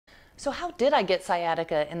So how did I get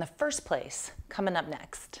sciatica in the first place? Coming up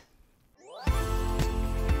next.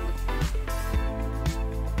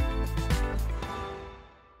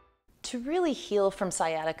 To really heal from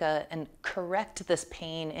sciatica and correct this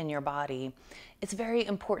pain in your body, it's very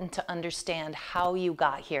important to understand how you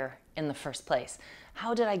got here in the first place.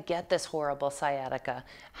 How did I get this horrible sciatica?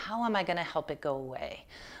 How am I going to help it go away?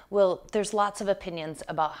 Well, there's lots of opinions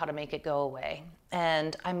about how to make it go away.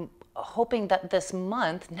 And I'm hoping that this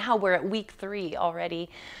month, now we're at week 3 already,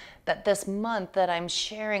 that this month that I'm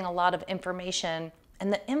sharing a lot of information,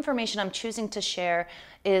 and the information I'm choosing to share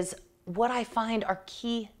is what I find are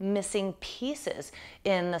key missing pieces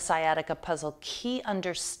in the sciatica puzzle, key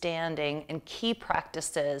understanding and key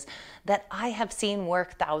practices that I have seen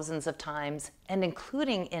work thousands of times, and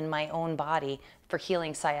including in my own body for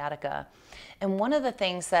healing sciatica. And one of the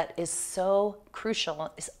things that is so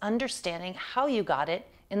crucial is understanding how you got it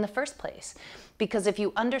in the first place. Because if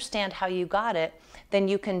you understand how you got it, then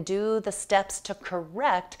you can do the steps to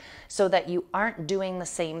correct so that you aren't doing the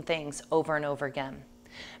same things over and over again.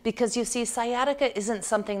 Because you see, sciatica isn't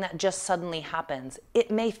something that just suddenly happens. It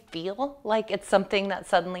may feel like it's something that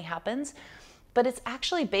suddenly happens, but it's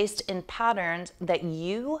actually based in patterns that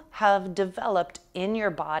you have developed in your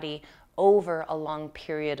body over a long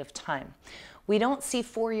period of time. We don't see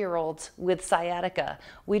 4-year-olds with sciatica.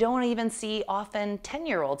 We don't even see often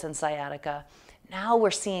 10-year-olds in sciatica. Now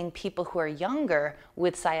we're seeing people who are younger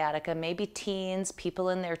with sciatica, maybe teens, people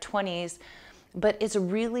in their 20s, but it's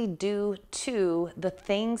really due to the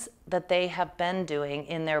things that they have been doing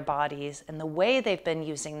in their bodies and the way they've been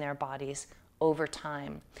using their bodies over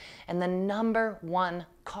time. And the number one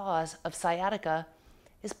cause of sciatica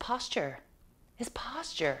is posture.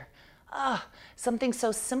 Something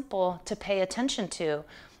so simple to pay attention to,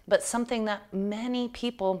 but something that many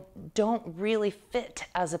people don't really fit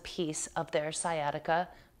as a piece of their sciatica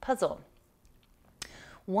puzzle.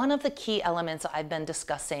 One of the key elements I've been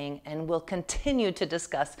discussing and will continue to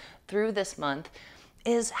discuss through this month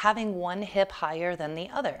is having one hip higher than the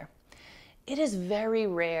other. It is very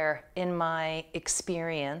rare in my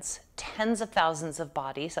experience, tens of thousands of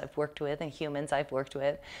bodies I've worked with and humans I've worked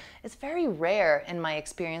with, it's very rare in my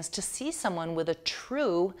experience to see someone with a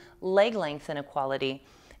true leg length inequality.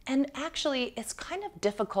 And actually, it's kind of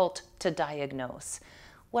difficult to diagnose.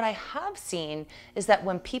 What I have seen is that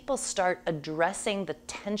when people start addressing the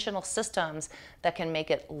tensional systems that can make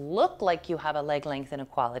it look like you have a leg length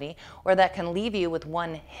inequality, or that can leave you with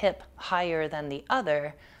one hip higher than the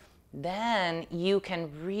other, then you can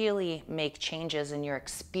really make changes in your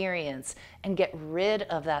experience and get rid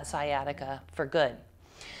of that sciatica for good.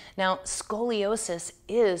 Now, scoliosis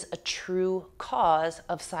is a true cause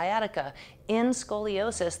of sciatica. In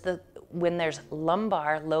scoliosis, when there's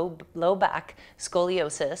lumbar, low back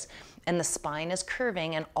scoliosis, and the spine is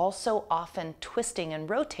curving and also often twisting and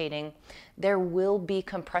rotating, there will be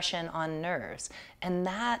compression on nerves. And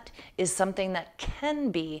that is something that can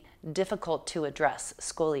be difficult to address,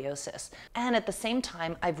 scoliosis. And at the same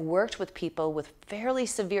time, I've worked with people with fairly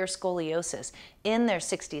severe scoliosis in their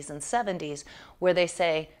 60s and 70s where they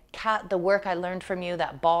say, Cat, the work I learned from you,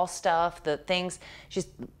 that ball stuff, the things,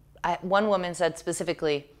 one woman said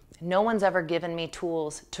specifically, no one's ever given me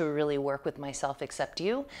tools to really work with myself except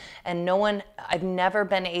you. And I've never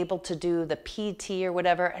been able to do the PT or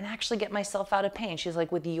whatever and actually get myself out of pain. She's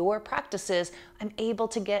like, with your practices, I'm able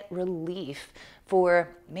to get relief for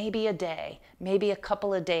maybe a day, maybe a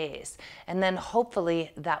couple of days. And then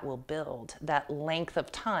hopefully that will build that length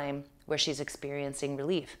of time where she's experiencing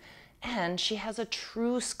relief. And she has a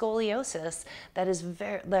true scoliosis that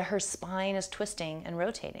her spine is twisting and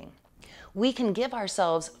rotating. We can give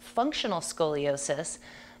ourselves functional scoliosis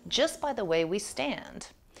just by the way we stand.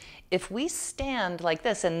 If we stand like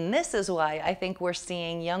this, and this is why I think we're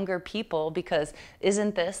seeing younger people, because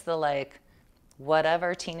isn't this the like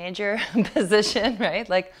whatever teenager position, right?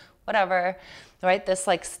 Like whatever, right? This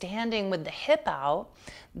like standing with the hip out,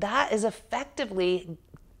 that is effectively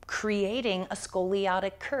creating a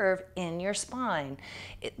scoliotic curve in your spine.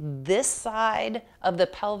 This side of the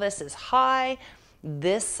pelvis is high.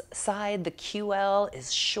 This side, the QL,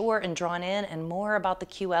 is short and drawn in, and more about the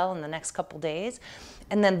QL in the next couple days.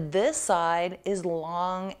 And then this side is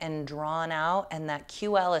long and drawn out, and that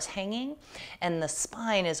QL is hanging, and the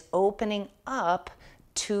spine is opening up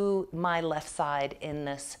to my left side in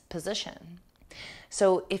this position.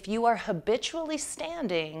 So if you are habitually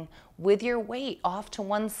standing with your weight off to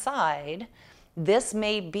one side, this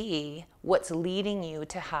may be what's leading you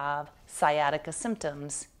to have sciatica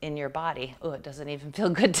symptoms in your body. Oh, it doesn't even feel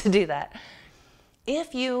good to do that.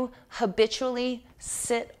 If you habitually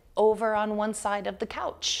sit over on one side of the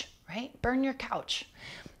couch, right? Burn your couch.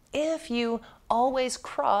 If you always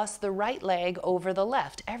cross the right leg over the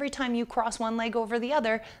left, every time you cross one leg over the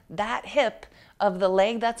other, that hip of the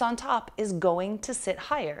leg that's on top is going to sit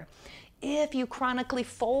higher. If you chronically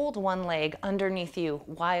fold one leg underneath you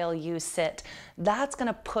while you sit, that's going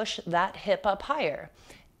to push that hip up higher.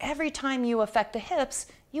 Every time you affect the hips,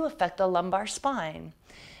 you affect the lumbar spine.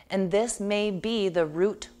 And this may be the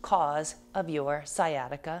root cause of your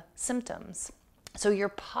sciatica symptoms. So your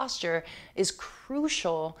posture is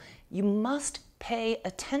crucial. You must pay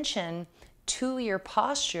attention to your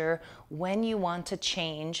posture when you want to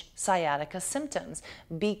change sciatica symptoms,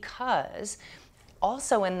 because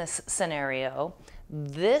also in this scenario,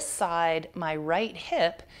 this side, my right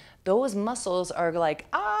hip, those muscles are like,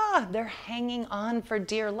 they're hanging on for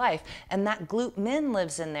dear life. And that glute min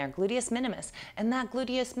lives in there, gluteus minimus. And that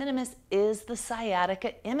gluteus minimus is the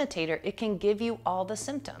sciatica imitator. It can give you all the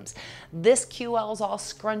symptoms. This QL is all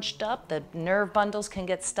scrunched up. The nerve bundles can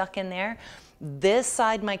get stuck in there. This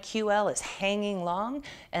side, my QL, is hanging long,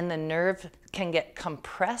 and the nerve can get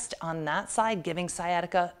compressed on that side, giving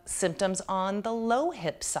sciatica symptoms on the low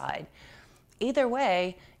hip side. Either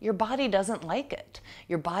way, your body doesn't like it.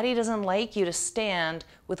 Your body doesn't like you to stand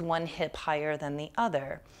with one hip higher than the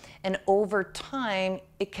other. And over time,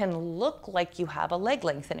 it can look like you have a leg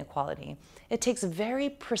length inequality. It takes very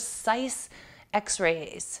precise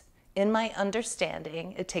x-rays. In my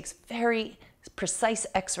understanding, it takes very precise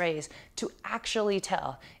x-rays to actually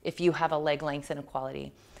tell if you have a leg length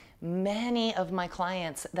inequality. Many of my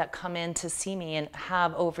clients that come in to see me and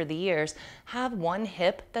have over the years have one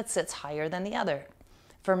hip that sits higher than the other.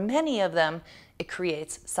 For many of them, it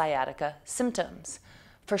creates sciatica symptoms.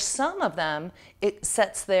 For some of them, it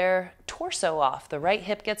sets their torso off. The right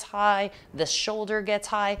hip gets high, the shoulder gets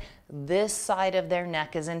high, this side of their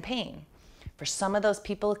neck is in pain. For some of those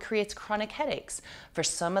people, it creates chronic headaches. For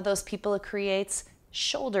some of those people, it creates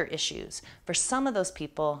shoulder issues. For some of those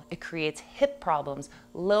people, it creates hip problems,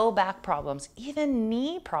 low back problems, even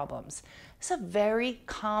knee problems. It's a very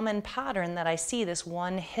common pattern that I see, this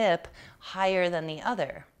one hip higher than the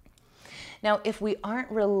other. Now, if we aren't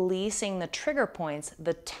releasing the trigger points,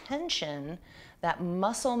 the tension, that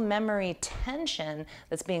muscle memory tension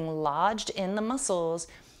that's being lodged in the muscles,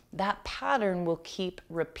 that pattern will keep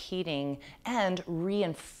repeating and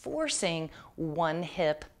reinforcing one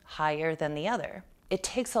hip higher than the other. It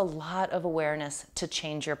takes a lot of awareness to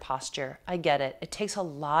change your posture. I get it. It takes a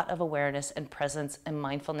lot of awareness and presence and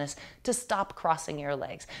mindfulness to stop crossing your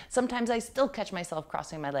legs. Sometimes I still catch myself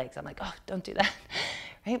crossing my legs. I'm like, oh, don't do that,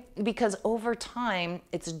 right? Because over time,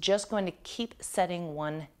 it's just going to keep setting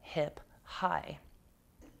one hip high.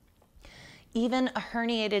 Even a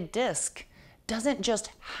herniated disc doesn't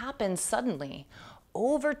just happen suddenly.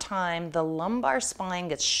 Over time, the lumbar spine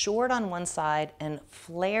gets short on one side and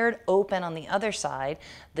flared open on the other side.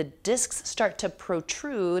 The discs start to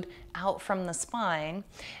protrude out from the spine,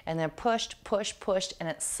 and they're pushed, and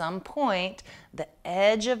at some point, the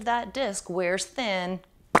edge of that disc wears thin,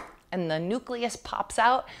 and the nucleus pops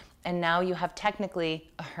out, and now you have technically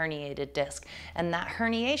a herniated disc. And that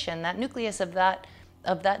herniation, that nucleus of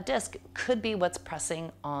that disc, could be what's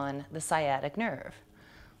pressing on the sciatic nerve.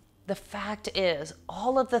 The fact is,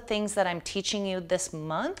 all of the things that I'm teaching you this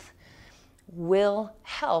month will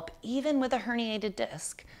help even with a herniated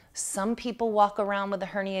disc. Some people walk around with a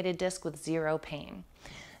herniated disc with zero pain.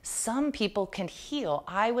 Some people can heal.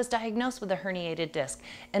 I was diagnosed with a herniated disc,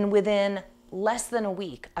 and within less than a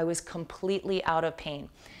week, I was completely out of pain.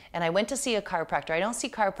 And I went to see a chiropractor. I don't see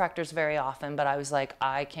chiropractors very often, but I was like,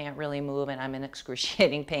 I can't really move and I'm in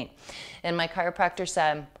excruciating pain. And my chiropractor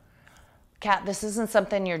said, Cat, this isn't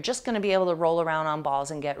something you're just going to be able to roll around on balls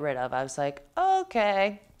and get rid of. I was like,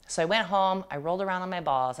 okay. So I went home, I rolled around on my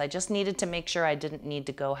balls. I just needed to make sure I didn't need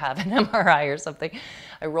to go have an MRI or something.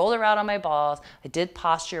 I rolled around on my balls. I did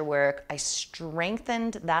posture work. I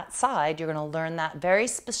strengthened that side. You're going to learn that very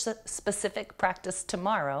specific practice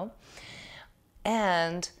tomorrow.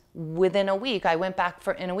 And within a week, I went back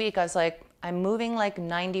in a week. I was like, I'm moving like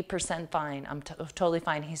 90% fine. I'm totally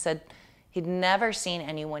fine. He said he'd never seen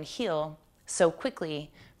anyone heal so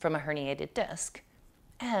quickly from a herniated disc.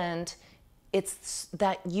 And it's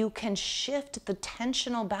that you can shift the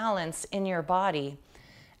tensional balance in your body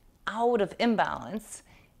out of imbalance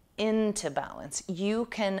into balance. You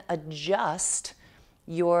can adjust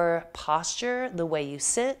your posture, the way you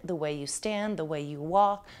sit, the way you stand, the way you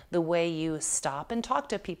walk, the way you stop and talk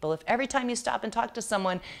to people. If every time you stop and talk to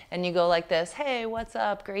someone and you go like this, hey, what's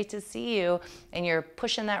up? Great to see you, and you're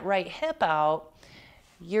pushing that right hip out,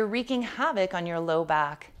 you're wreaking havoc on your low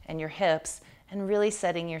back and your hips and really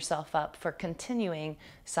setting yourself up for continuing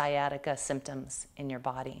sciatica symptoms in your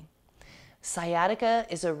body. Sciatica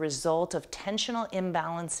is a result of tensional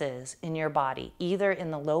imbalances in your body, either in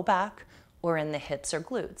the low back or in the hips or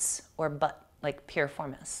glutes or butt, like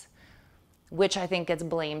piriformis, which I think gets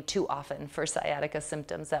blamed too often for sciatica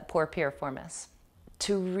symptoms, that poor piriformis.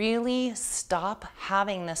 To really stop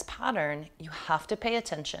having this pattern, you have to pay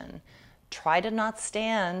attention. Try to not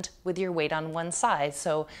stand with your weight on one side.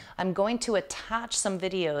 So I'm going to attach some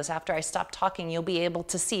videos after I stop talking. You'll be able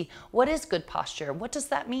to see what is good posture. What does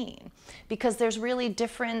that mean? Because there's really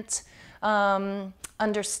different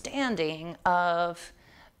understanding of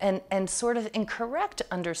and sort of incorrect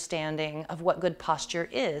understanding of what good posture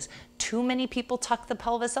is. Too many people tuck the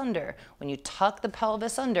pelvis under. When you tuck the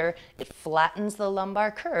pelvis under, it flattens the lumbar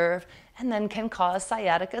curve and then can cause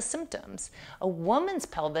sciatica symptoms. A woman's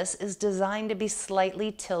pelvis is designed to be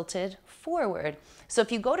slightly tilted forward. So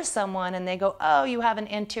if you go to someone and they go, oh, you have an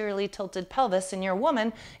anteriorly tilted pelvis and you're a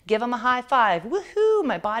woman, give them a high five. Woohoo,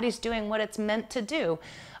 my body's doing what it's meant to do.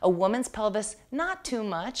 A woman's pelvis, not too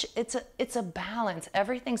much. It's a balance.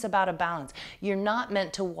 Everything's about a balance. You're not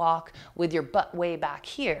meant to walk with your butt way back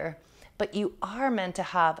here, but you are meant to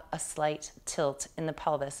have a slight tilt in the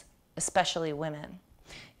pelvis, especially women,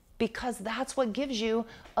 because that's what gives you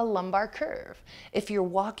a lumbar curve. If you're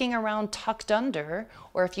walking around tucked under,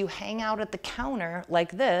 or if you hang out at the counter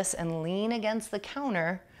like this and lean against the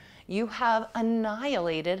counter, you have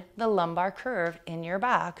annihilated the lumbar curve in your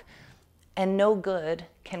back, and no good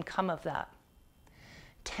can come of that.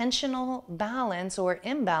 Tensional balance or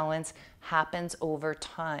imbalance happens over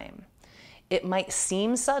time. It might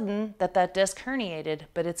seem sudden that that disc herniated,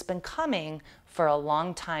 but it's been coming for a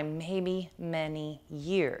long time, maybe many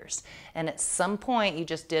years. And at some point you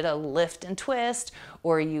just did a lift and twist,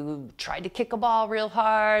 or you tried to kick a ball real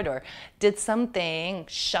hard, or did something,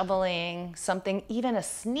 shoveling, something, even a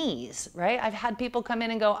sneeze, right? I've had people come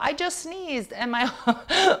in and go, I just sneezed and my,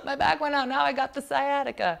 my back went out, now I got the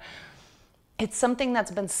sciatica. It's something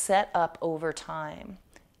that's been set up over time.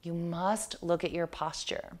 You must look at your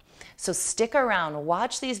posture. So stick around,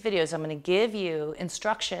 watch these videos. I'm going to give you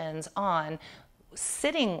instructions on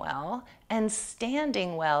sitting well and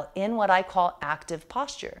standing well in what I call active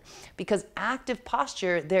posture. Because active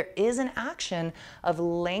posture, there is an action of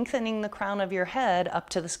lengthening the crown of your head up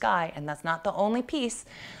to the sky, and that's not the only piece,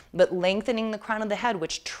 but lengthening the crown of the head,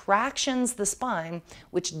 which tractions the spine,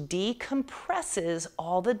 which decompresses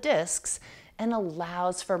all the discs and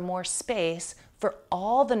allows for more space for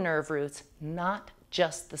all the nerve roots, not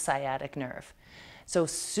just the sciatic nerve. So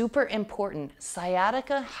super important,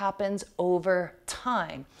 sciatica happens over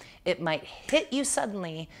time. It might hit you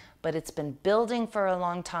suddenly, but it's been building for a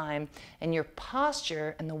long time, and your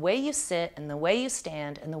posture and the way you sit and the way you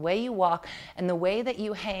stand and the way you walk and the way that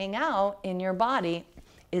you hang out in your body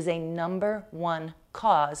is a #1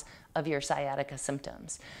 cause of your sciatica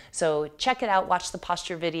symptoms. So check it out, watch the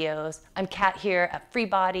posture videos. I'm Kat here at Free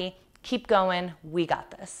Body. Keep going, we got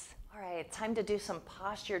this. All right, time to do some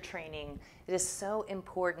posture training. It is so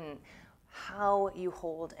important how you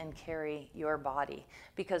hold and carry your body,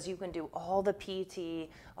 because you can do all the PT,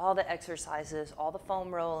 all the exercises, all the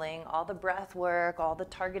foam rolling, all the breath work, all the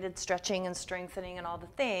targeted stretching and strengthening and all the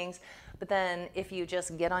things, but then if you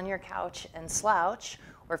just get on your couch and slouch,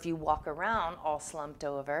 or if you walk around all slumped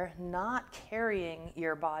over, not carrying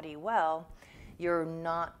your body well, you're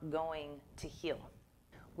not going to heal.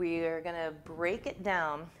 We are going to break it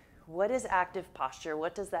down. What is active posture?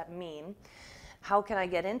 What does that mean? How can I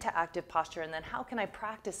get into active posture? And then how can I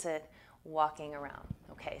practice it walking around?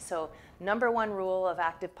 Okay, so #1 rule of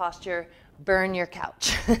active posture, burn your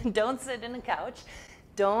couch. Don't sit in a couch.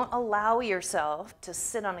 Don't allow yourself to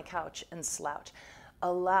sit on a couch and slouch.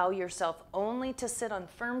 Allow yourself only to sit on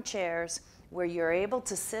firm chairs where you're able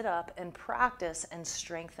to sit up and practice and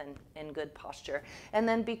strengthen in good posture, and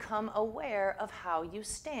then become aware of how you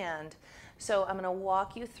stand. So I'm going to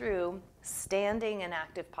walk you through standing in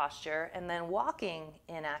active posture, and then walking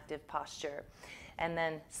in active posture, and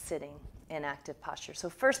then sitting in active posture. So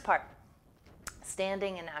first part,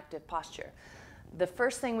 standing in active posture. The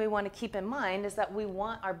first thing we want to keep in mind is that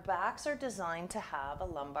our backs are designed to have a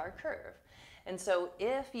lumbar curve. And so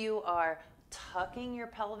if you are tucking your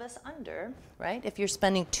pelvis under, right? If you're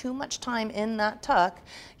spending too much time in that tuck,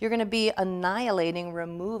 you're going to be annihilating,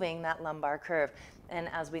 removing that lumbar curve. And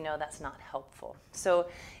as we know, that's not helpful. So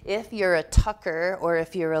if you're a tucker, or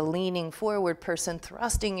if you're a leaning forward person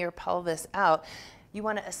thrusting your pelvis out, you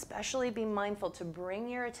want to especially be mindful to bring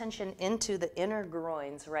your attention into the inner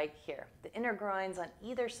groins right here. The inner groins on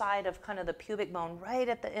either side of kind of the pubic bone, right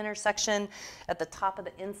at the intersection, at the top of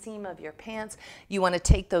the inseam of your pants. You want to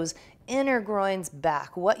take those inner groins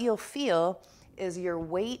back. What you'll feel is your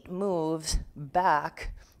weight moves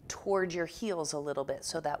back towards your heels a little bit.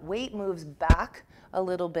 So that weight moves back a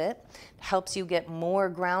little bit, helps you get more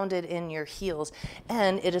grounded in your heels,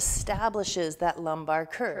 and it establishes that lumbar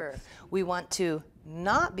curve. We want to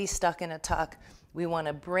not be stuck in a tuck. We want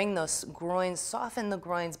to bring those groins, soften the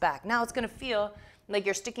groins back. Now it's going to feel like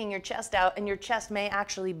you're sticking your chest out, and your chest may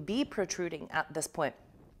actually be protruding at this point.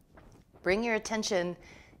 Bring your attention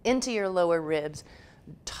into your lower ribs.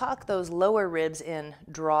 Tuck those lower ribs in,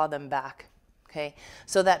 draw them back. Okay,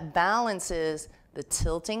 so that balances the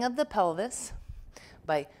tilting of the pelvis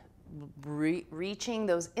by reaching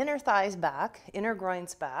those inner thighs back, inner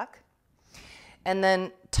groins back, and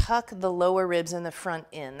then tuck the lower ribs in the front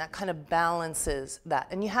in. That kind of balances that.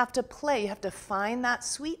 And you have to play, you have to find that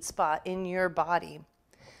sweet spot in your body.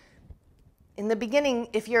 In the beginning,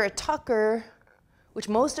 if you're a tucker, which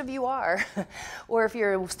most of you are, or if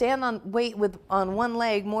you're stand on weight on one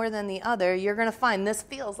leg more than the other, you're gonna find this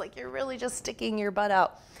feels like you're really just sticking your butt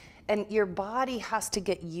out. And your body has to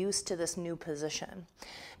get used to this new position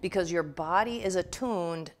because your body is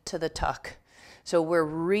attuned to the tuck. So we're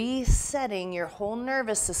resetting your whole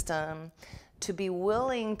nervous system to be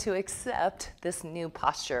willing to accept this new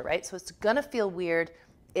posture, right? So it's gonna feel weird.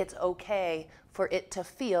 It's okay for it to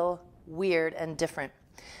feel weird and different.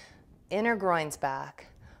 Inner groins back,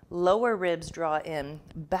 lower ribs draw in,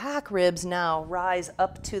 back ribs now rise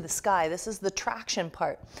up to the sky. This is the traction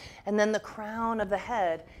part. And then the crown of the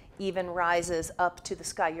head even rises up to the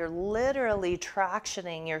sky. You're literally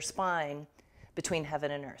tractioning your spine between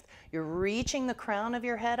heaven and earth. You're reaching the crown of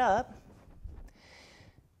your head up.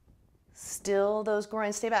 Still those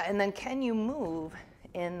groins stay back. And then can you move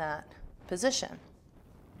in that position?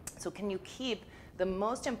 So can you keep, the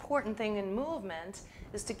most important thing in movement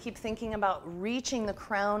is to keep thinking about reaching the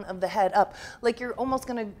crown of the head up. Like it's almost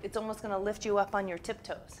gonna lift you up on your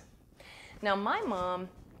tiptoes. Now my mom,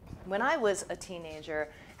 when I was a teenager,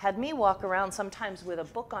 had me walk around sometimes with a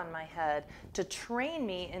book on my head to train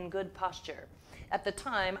me in good posture. At the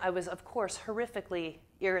time, I was, of course, horrifically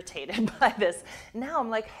irritated by this. Now I'm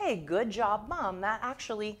like, hey, good job, Mom. That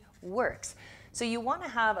actually works. So you want to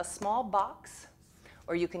have a small box,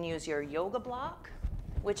 or you can use your yoga block,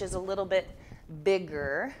 which is a little bit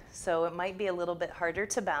bigger, so it might be a little bit harder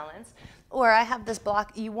to balance. Or I have this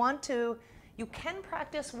block. You can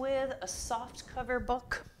practice with a soft cover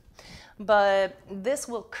book, but this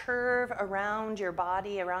will curve around your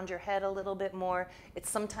body, around your head a little bit more. It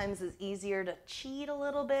sometimes is easier to cheat a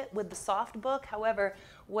little bit with the soft book. However,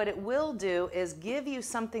 what it will do is give you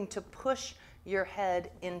something to push your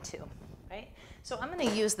head into, right? So I'm going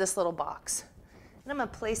to use this little box, and I'm going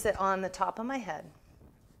to place it on the top of my head.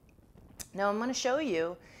 Now I'm going to show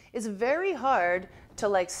you, it's very hard to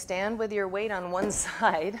like stand with your weight on one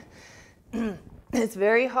side. It's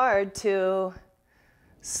very hard to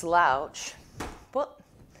slouch. Well,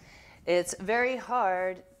 it's very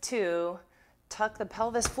hard to tuck the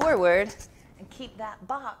pelvis forward and keep that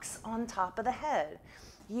box on top of the head.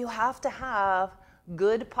 You have to have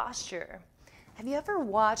good posture. Have you ever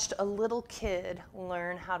watched a little kid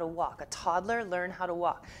learn how to walk, a toddler learn how to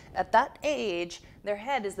walk? At that age, their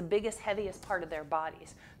head is the biggest, heaviest part of their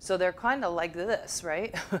bodies. So they're kind of like this,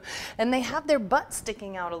 right? And they have their butt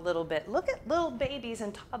sticking out a little bit. Look at little babies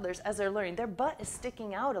and toddlers as they're learning. Their butt is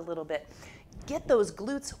sticking out a little bit. Get those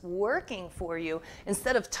glutes working for you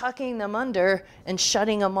instead of tucking them under and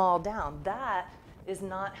shutting them all down. That is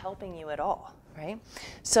not helping you at all, right?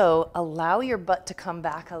 So allow your butt to come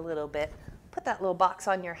back a little bit. Put that little box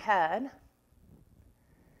on your head.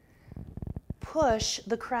 Push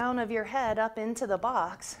the crown of your head up into the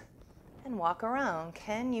box and walk around.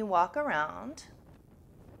 Can you walk around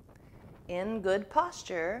in good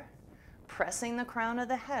posture, pressing the crown of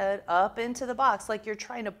the head up into the box like you're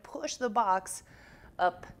trying to push the box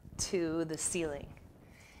up to the ceiling?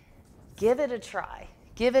 Give it a try.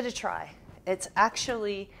 Give it a try.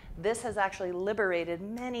 This has actually liberated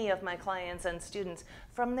many of my clients and students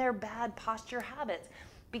from their bad posture habits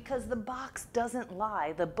because the box doesn't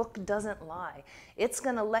lie. The book doesn't lie. It's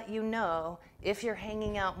going to let you know if you're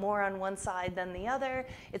hanging out more on one side than the other.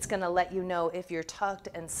 It's going to let you know if you're tucked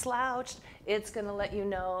and slouched. It's going to let you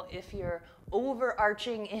know if you're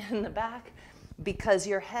overarching in the back because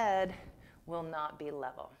your head will not be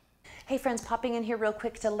level. Hey friends, popping in here real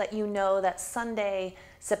quick to let you know that Sunday,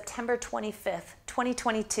 September 25th,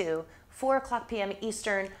 2022, 4:00 p.m.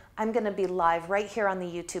 Eastern, I'm going to be live right here on the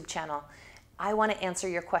YouTube channel. I want to answer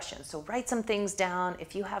your questions. So write some things down.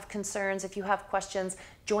 If you have concerns, if you have questions,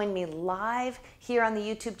 join me live here on the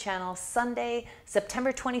YouTube channel Sunday,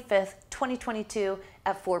 September 25th, 2022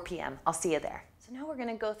 at 4 p.m. I'll see you there. So now we're going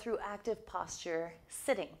to go through active posture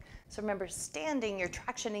sitting. So remember, standing, you're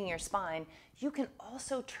tractioning your spine. You can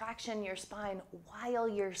also traction your spine while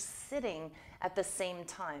you're sitting at the same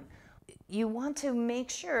time. You want to make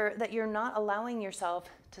sure that you're not allowing yourself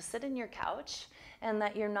to sit in your couch and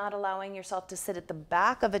that you're not allowing yourself to sit at the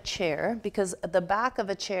back of a chair, because the back of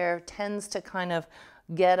a chair tends to kind of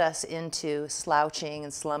get us into slouching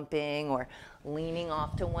and slumping or leaning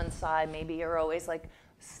off to one side. Maybe you're always like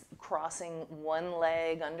crossing one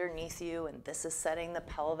leg underneath you, and this is setting the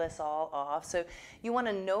pelvis all off. So you want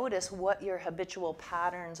to notice what your habitual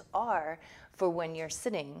patterns are for when you're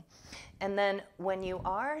sitting. And then when you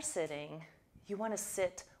are sitting, you want to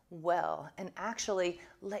sit well and actually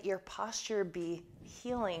let your posture be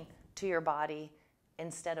healing to your body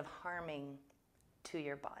instead of harming to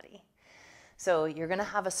your body. So you're going to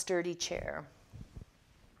have a sturdy chair,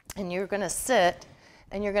 and you're going to sit,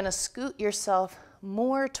 and you're going to scoot yourself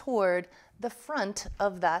more toward the front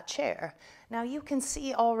of that chair. Now you can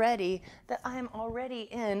see already that I'm already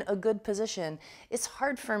in a good position. It's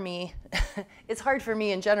hard for me, it's hard for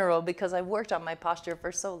me in general because I've worked on my posture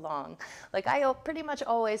for so long. Like I pretty much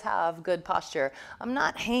always have good posture. I'm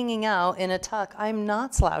not hanging out in a tuck. I'm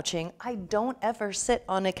not slouching. I don't ever sit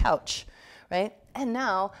on a couch, right? And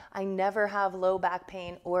now I never have low back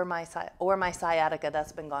pain or my sciatica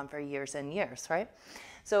that's been gone for years and years, right?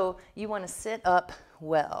 So you want to sit up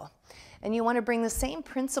well, and you want to bring the same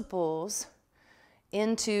principles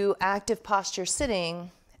into active posture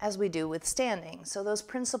sitting as we do with standing. So those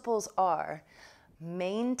principles are: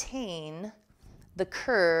 maintain the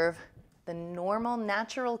curve, the normal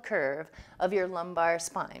natural curve of your lumbar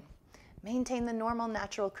spine. Maintain the normal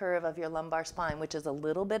natural curve of your lumbar spine, which is a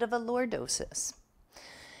little bit of a lordosis.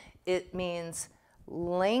 It means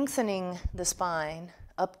lengthening the spine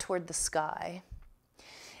up toward the sky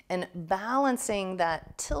and balancing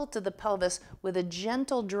that tilt of the pelvis with a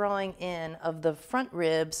gentle drawing in of the front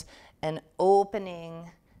ribs and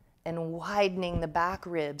opening and widening the back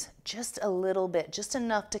ribs just a little bit, just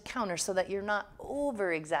enough to counter so that you're not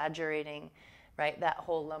over exaggerating, right, that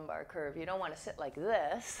whole lumbar curve. You don't want to sit like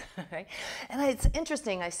this, right? And it's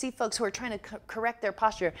interesting, I see folks who are trying to correct their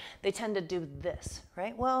posture, they tend to do this,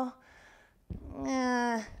 right? Well,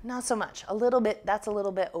 not so much. A little bit, that's a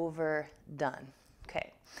little bit overdone.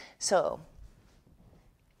 Okay, so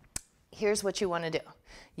here's what you want to do.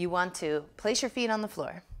 You want to place your feet on the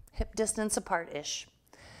floor, hip distance apart-ish.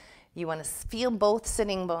 You want to feel both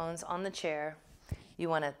sitting bones on the chair. You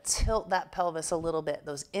want to tilt that pelvis a little bit.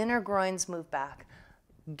 Those inner groins move back.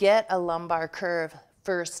 Get a lumbar curve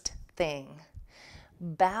first thing.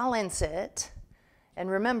 Balance it. And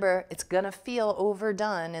remember, it's going to feel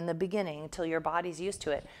overdone in the beginning until your body's used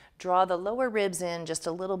to it. Draw the lower ribs in just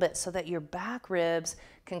a little bit so that your back ribs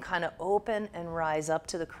can kind of open and rise up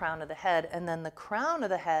to the crown of the head. And then the crown of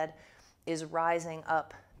the head is rising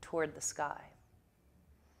up toward the sky.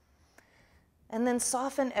 And then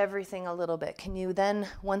soften everything a little bit. Can you then,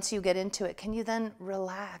 once you get into it, can you then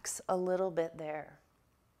relax a little bit there?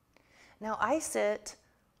 Now I sit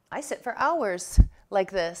for hours like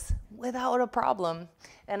this without a problem.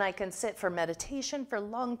 And I can sit for meditation for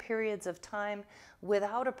long periods of time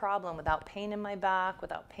without a problem, without pain in my back,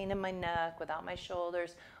 without pain in my neck, without my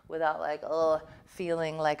shoulders, without like,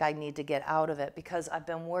 feeling like I need to get out of it, because I've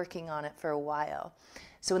been working on it for a while.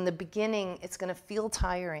 So in the beginning, it's going to feel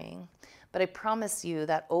tiring, but I promise you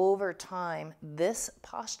that over time, this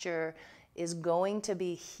posture is going to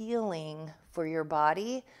be healing for your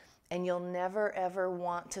body, and you'll never ever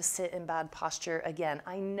want to sit in bad posture again.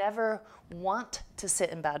 I never want to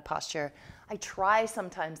sit in bad posture. I try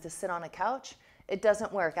sometimes to sit on a couch. It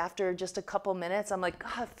doesn't work. After just a couple minutes, I'm like,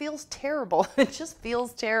 God, it feels terrible. It just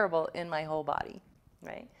feels terrible in my whole body,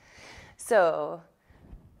 right? So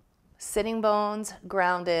sitting bones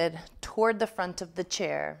grounded toward the front of the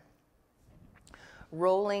chair,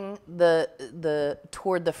 rolling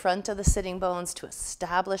toward the front of the sitting bones to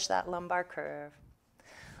establish that lumbar curve.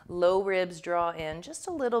 Low ribs draw in just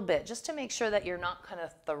a little bit, just to make sure that you're not kind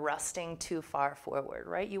of thrusting too far forward,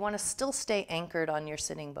 right? You want to still stay anchored on your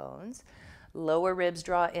sitting bones. Lower ribs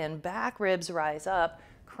draw in, back ribs rise up,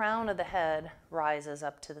 crown of the head rises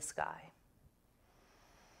up to the sky.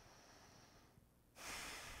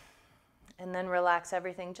 And then relax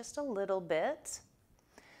everything just a little bit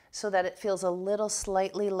so that it feels a little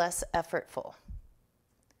slightly less effortful.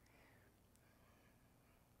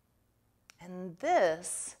 And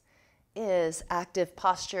this is active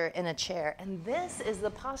posture in a chair. And this is the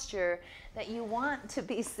posture that you want to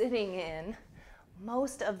be sitting in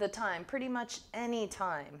most of the time, pretty much any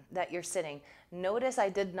time that you're sitting. Notice I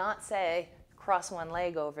did not say cross one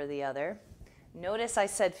leg over the other. Notice I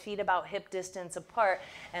said feet about hip distance apart,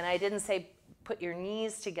 and I didn't say put your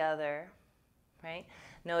knees together, right?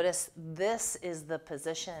 Notice this is the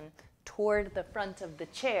position toward the front of the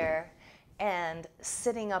chair and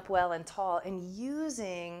sitting up well and tall and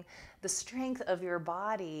using the strength of your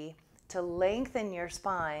body to lengthen your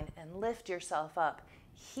spine and lift yourself up,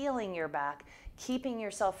 healing your back, keeping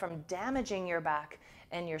yourself from damaging your back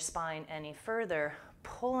and your spine any further,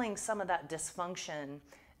 pulling some of that dysfunction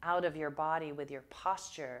out of your body with your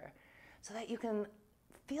posture so that you can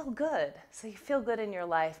feel good, so you feel good in your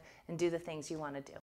life and do the things you want to do.